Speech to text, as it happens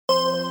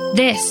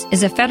This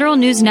is a Federal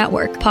News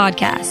Network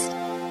podcast.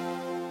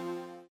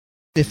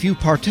 If you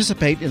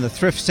participate in the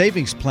Thrift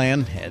Savings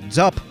Plan, heads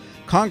up,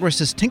 Congress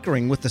is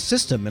tinkering with the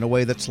system in a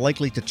way that's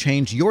likely to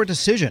change your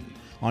decision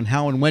on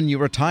how and when you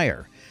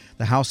retire.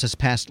 The House has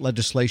passed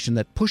legislation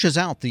that pushes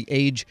out the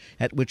age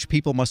at which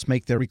people must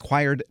make their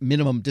required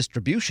minimum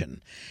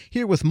distribution.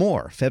 Here with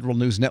more, Federal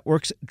News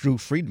Network's Drew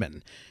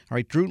Friedman. All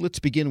right, Drew, let's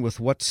begin with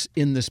what's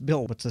in this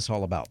bill. What's this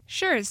all about?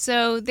 Sure.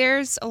 So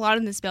there's a lot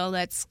in this bill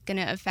that's going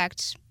to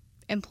affect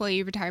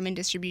employee retirement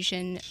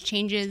distribution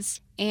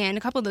changes, and a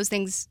couple of those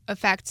things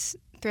affect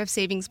Thrift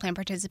Savings Plan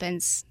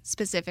participants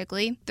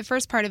specifically. The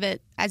first part of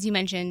it, as you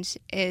mentioned,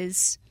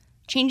 is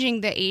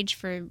changing the age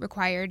for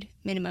required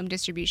minimum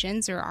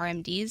distributions, or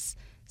RMDs.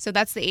 So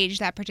that's the age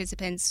that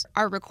participants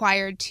are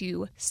required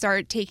to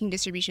start taking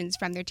distributions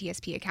from their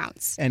TSP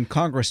accounts. And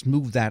Congress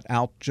moved that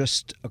out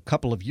just a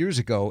couple of years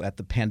ago at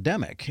the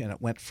pandemic, and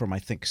it went from, I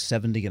think,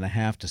 70 and a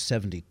half to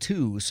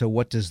 72. So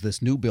what does this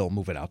new bill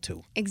move it out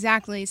to?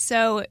 Exactly.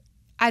 So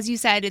as you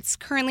said, it's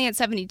currently at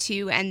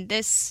 72, and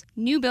this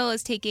new bill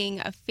is taking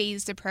a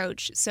phased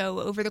approach. So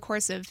over the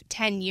course of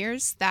 10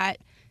 years, that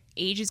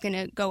age is going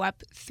to go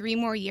up 3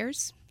 more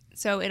years.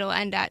 So it'll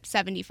end at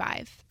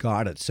 75.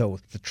 Got it. So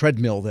the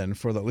treadmill then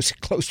for those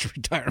close to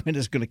retirement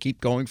is going to keep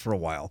going for a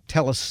while.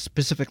 Tell us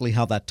specifically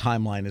how that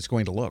timeline is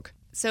going to look.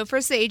 So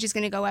first, the age is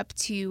going to go up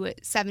to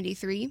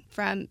 73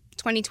 from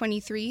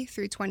 2023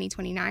 through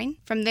 2029.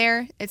 From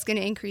there, it's going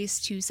to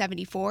increase to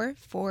 74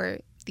 for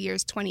the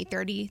years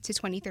 2030 to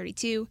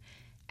 2032.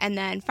 And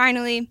then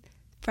finally,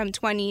 from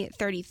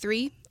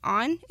 2033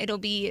 on, it'll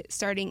be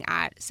starting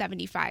at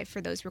 75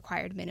 for those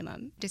required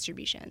minimum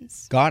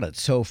distributions. Got it.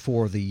 So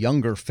for the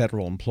younger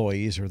federal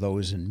employees or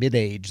those in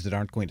mid-age that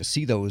aren't going to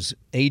see those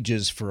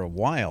ages for a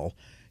while,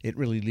 it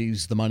really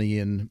leaves the money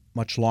in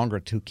much longer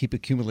to keep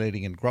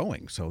accumulating and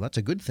growing. So that's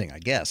a good thing, I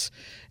guess.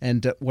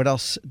 And what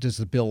else does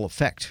the bill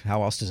affect?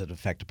 How else does it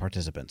affect the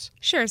participants?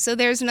 Sure. So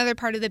there's another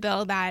part of the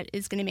bill that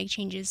is going to make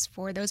changes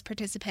for those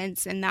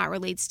participants, and that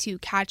relates to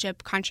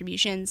catch-up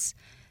contributions.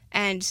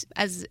 And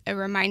as a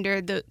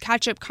reminder, the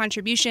catch-up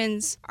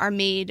contributions are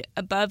made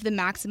above the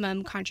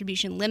maximum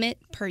contribution limit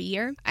per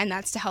year, and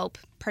that's to help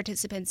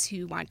participants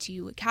who want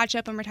to catch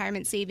up on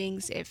retirement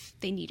savings if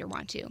they need or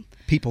want to.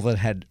 People that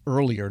had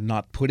earlier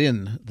not put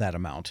in that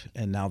amount,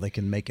 and now they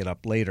can make it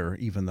up later,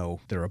 even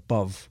though they're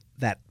above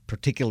that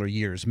particular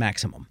year's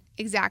maximum.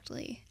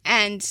 Exactly.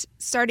 And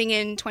starting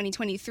in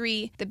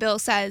 2023, the bill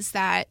says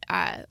that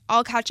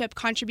all catch-up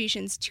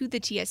contributions to the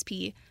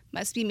TSP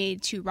must be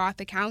made to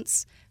Roth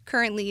accounts.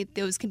 Currently,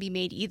 those can be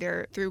made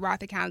either through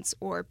Roth accounts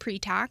or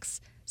pre-tax,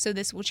 so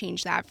this will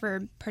change that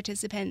for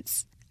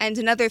participants. And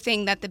another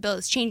thing that the bill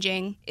is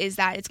changing is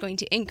that it's going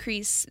to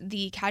increase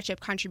the catch-up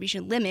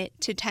contribution limit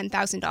to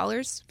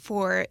 $10,000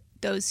 for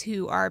those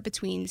who are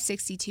between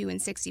 62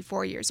 and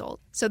 64 years old.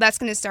 So that's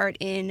going to start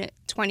in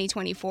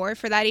 2024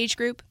 for that age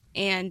group.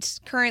 And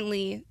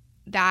currently,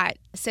 that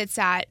sits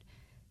at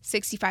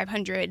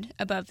 $6,500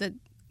 above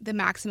the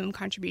maximum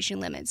contribution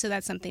limit. So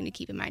that's something to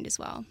keep in mind as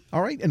well.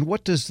 All right. And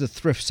what does the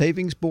Thrift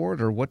Savings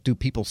Board, or what do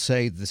people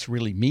say this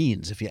really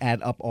means? If you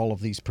add up all of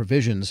these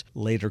provisions,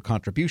 later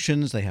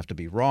contributions, they have to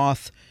be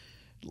Roth,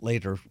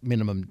 later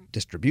minimum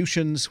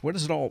distributions. What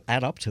does it all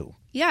add up to?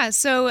 Yeah.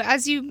 So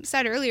as you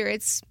said earlier,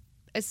 it's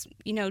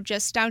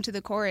just down to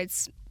the core.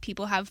 It's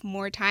people have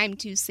more time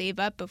to save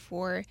up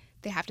before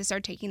they have to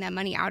start taking that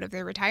money out of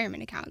their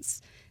retirement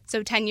accounts.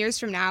 So 10 years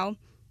from now,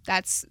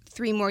 that's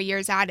 3 more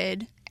years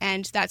added.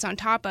 And that's on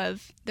top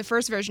of the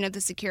first version of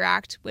the Secure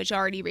Act, which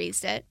already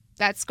raised it.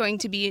 That's going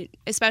to be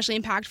especially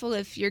impactful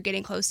if you're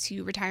getting close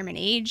to retirement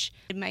age.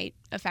 It might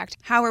affect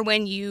how or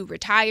when you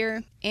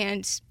retire.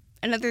 And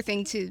another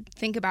thing to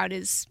think about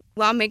is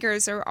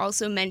lawmakers are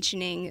also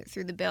mentioning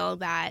through the bill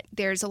that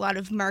there's a lot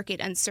of market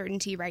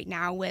uncertainty right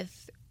now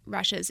with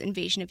Russia's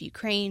invasion of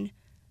Ukraine.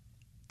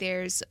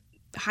 There's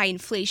high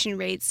inflation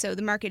rates, so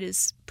the market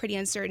is pretty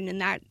uncertain, and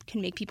that can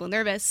make people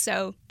nervous.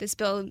 So this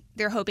bill,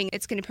 they're hoping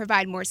it's going to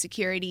provide more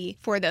security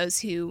for those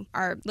who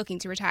are looking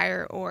to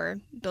retire or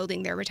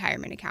building their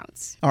retirement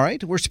accounts. All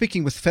right, we're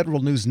speaking with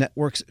Federal News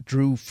Network's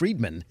Drew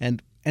Friedman.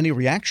 And any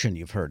reaction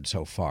you've heard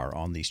so far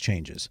on these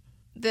changes?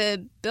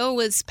 The bill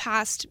was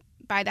passed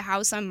by the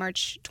House on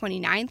March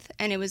 29th,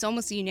 and it was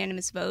almost a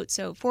unanimous vote,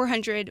 so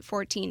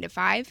 414 to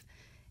 5.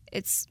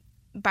 It's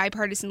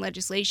bipartisan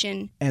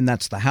legislation. And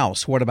that's the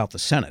House. What about the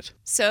Senate?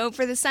 So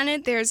for the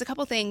Senate, there's a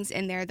couple things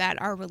in there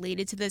that are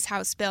related to this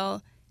House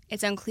bill.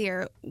 It's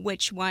unclear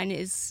which one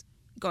is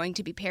going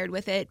to be paired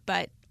with it,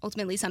 but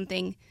ultimately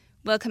something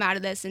will come out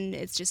of this, and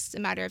it's just a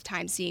matter of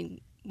time seeing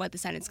what the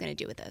Senate's going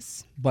to do with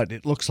this. But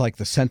it looks like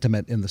the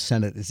sentiment in the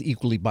Senate is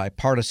equally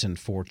bipartisan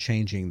for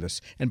changing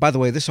this. And by the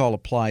way, this all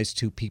applies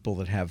to people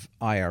that have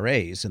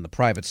IRAs in the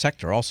private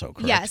sector also,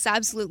 correct? Yes,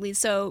 absolutely.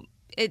 So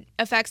it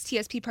affects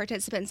TSP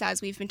participants,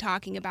 as we've been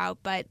talking about,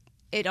 but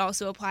it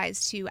also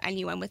applies to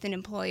anyone with an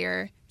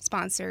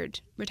employer-sponsored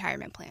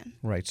retirement plan.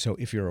 Right. So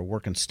if you're a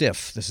working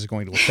stiff, this is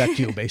going to affect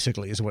you,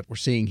 basically, is what we're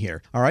seeing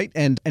here. All right.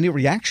 And any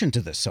reaction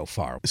to this so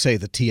far, say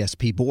the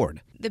TSP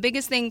board? The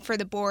biggest thing for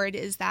the board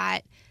is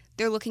that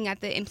they're looking at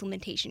the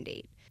implementation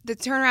date. The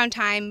turnaround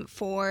time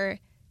for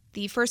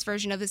the first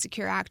version of the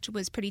Secure Act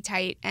was pretty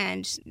tight,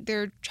 and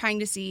they're trying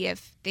to see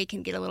if they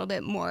can get a little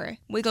bit more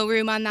wiggle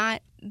room on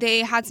that.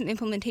 They had some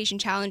implementation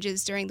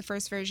challenges during the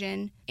first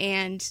version,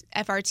 and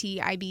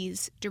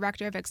FRT-IB's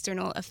Director of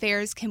External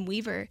Affairs, Kim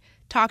Weaver,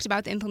 talked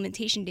about the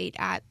implementation date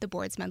at the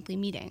board's monthly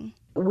meeting.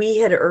 We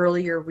had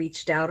earlier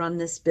reached out on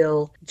this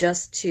bill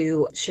just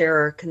to share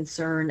our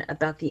concern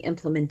about the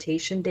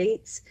implementation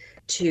dates,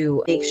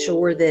 to make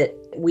sure that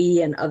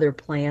we and other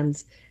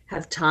plans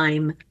have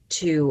time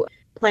to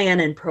plan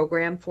and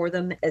program for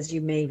them. As you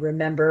may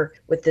remember,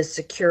 with the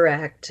Secure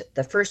Act,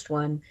 the first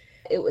one,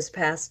 it was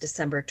passed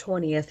December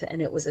 20th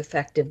and it was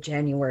effective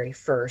January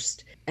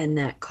 1st. And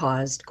that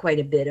caused quite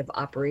a bit of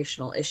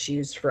operational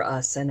issues for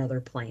us and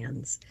other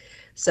plans.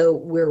 So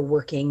we're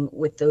working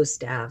with those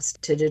staffs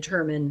to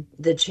determine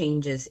the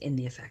changes in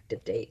the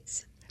effective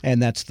dates.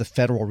 And that's the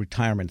Federal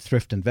Retirement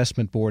Thrift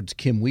Investment Board's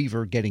Kim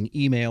Weaver getting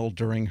email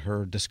during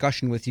her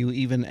discussion with you,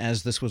 even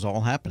as this was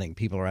all happening.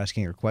 People are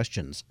asking her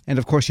questions. And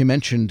of course, you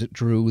mentioned,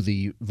 Drew,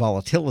 the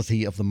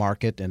volatility of the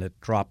market, and it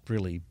dropped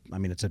really. I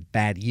mean, it's a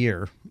bad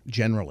year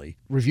generally.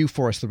 Review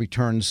for us the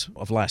returns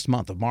of last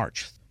month, of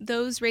March.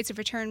 Those rates of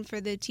return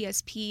for the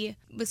TSP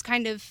was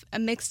kind of a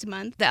mixed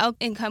month. The Elk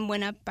income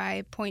went up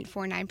by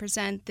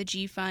 0.49%. The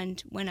G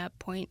fund went up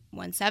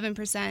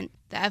 0.17%.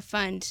 The F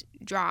fund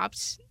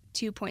dropped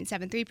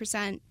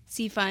 2.73%,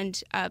 C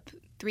fund up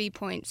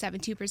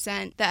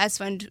 3.72%, the S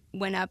fund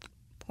went up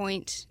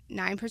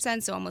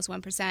 0.9%, so almost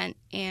 1%,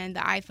 and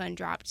the I fund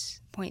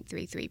dropped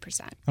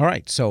 0.33%. All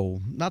right,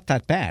 so not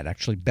that bad,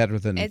 actually better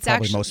than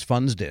most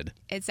funds did.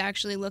 It's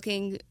actually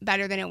looking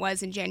better than it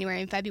was in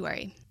January and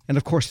February. And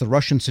of course, the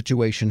Russian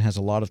situation has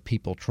a lot of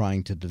people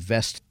trying to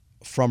divest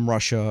from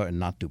Russia and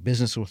not do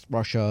business with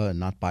Russia and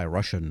not buy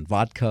Russian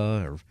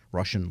vodka or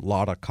Russian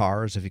Lada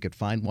cars if you could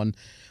find one.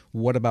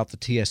 What about the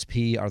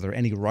TSP? Are there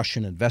any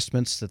Russian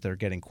investments that they're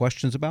getting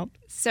questions about?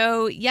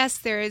 So, yes,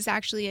 there is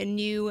actually a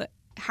new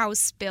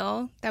House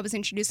bill that was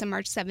introduced on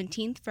March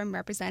 17th from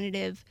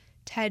Representative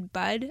Ted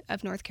Budd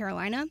of North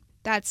Carolina.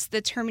 That's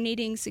the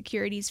Terminating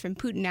Securities from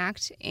Putin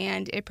Act,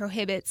 and it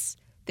prohibits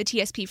the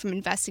TSP from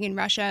investing in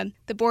Russia.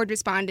 The board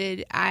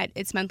responded at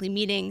its monthly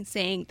meeting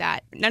saying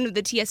that none of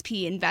the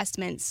TSP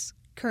investments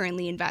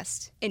currently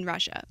invest in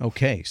Russia.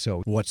 Okay,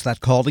 so what's that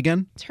called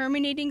again?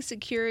 Terminating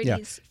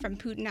Securities from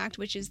Putin Act,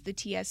 which is the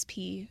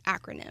TSP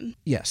acronym.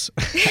 Yes,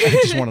 I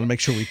just wanted to make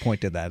sure we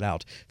pointed that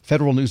out.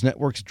 Federal News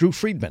Network's Drew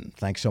Friedman,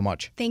 thanks so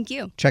much. Thank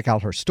you. Check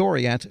out her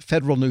story at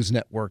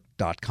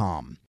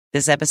federalnewsnetwork.com.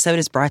 This episode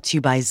is brought to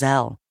you by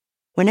Zelle.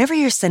 Whenever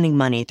you're sending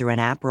money through an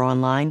app or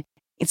online,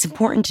 it's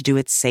important to do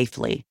it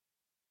safely.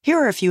 Here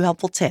are a few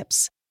helpful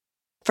tips.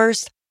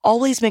 First,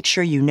 always make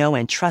sure you know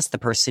and trust the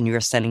person you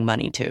are sending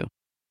money to.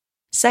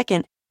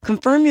 Second,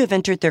 confirm you have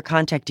entered their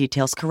contact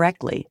details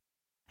correctly.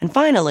 And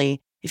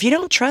finally, if you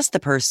don't trust the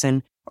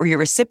person or your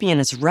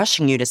recipient is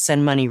rushing you to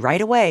send money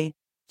right away,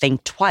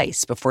 think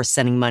twice before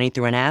sending money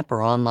through an app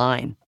or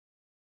online.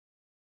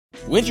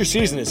 Winter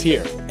season is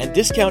here, and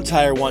Discount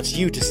Tire wants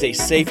you to stay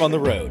safe on the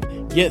road.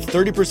 Get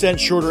 30%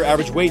 shorter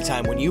average wait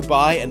time when you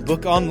buy and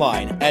book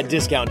online at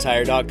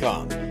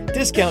DiscountTire.com.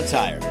 Discount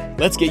Tire.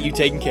 Let's get you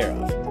taken care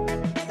of.